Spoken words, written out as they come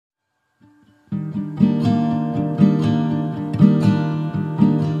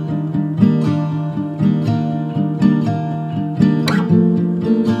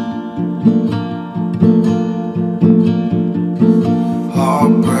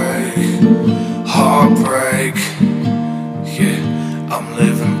heartbreak. Yeah, I'm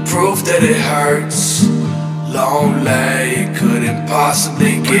living proof that it hurts. Lonely, couldn't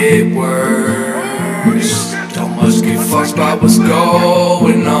possibly get worse. Don't much give fucks about what's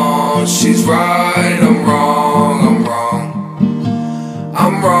going on. She's right, I'm wrong, I'm wrong.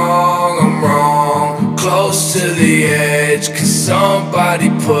 I'm wrong, I'm wrong. Close to the edge, cause somebody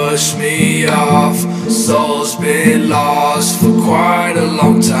pushed me off. Soul's been lost for quite a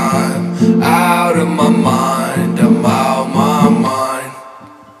long time. Out of my mind, I'm out my mind.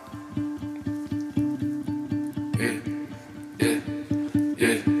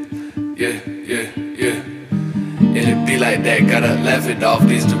 Yeah. And it be like that, gotta laugh it off,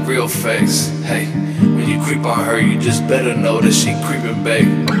 these the real facts. Hey, when you creep on her, you just better know that she creeping back.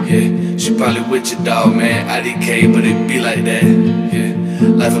 Yeah, she probably with your dog, man, IDK, but it be like that. Yeah,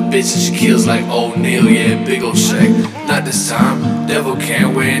 life a bitch and she kills like O'Neal, yeah, big ol' Shaq. Not this time, devil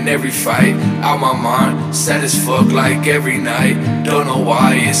can't win every fight. Out my mind, sad as fuck like every night. Don't know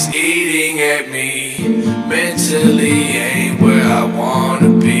why it's eating at me. Mentally ain't where I wanna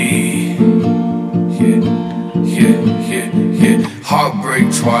be. Yeah. Heartbreak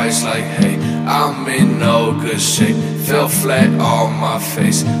twice, like hey, I'm in no good shape. Fell flat on my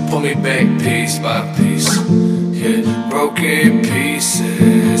face, pull me back piece by piece. Yeah, broken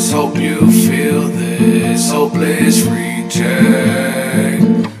pieces. Hope you feel this hopeless reject.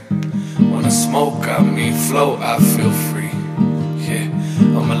 When I smoke, I mean float, I feel free. Yeah,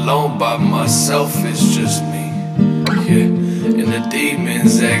 I'm alone by myself, it's just me. Yeah, and the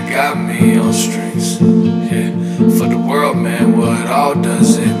demons that got me on strings. Yeah, for the world, man, what all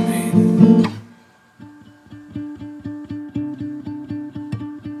does it mean?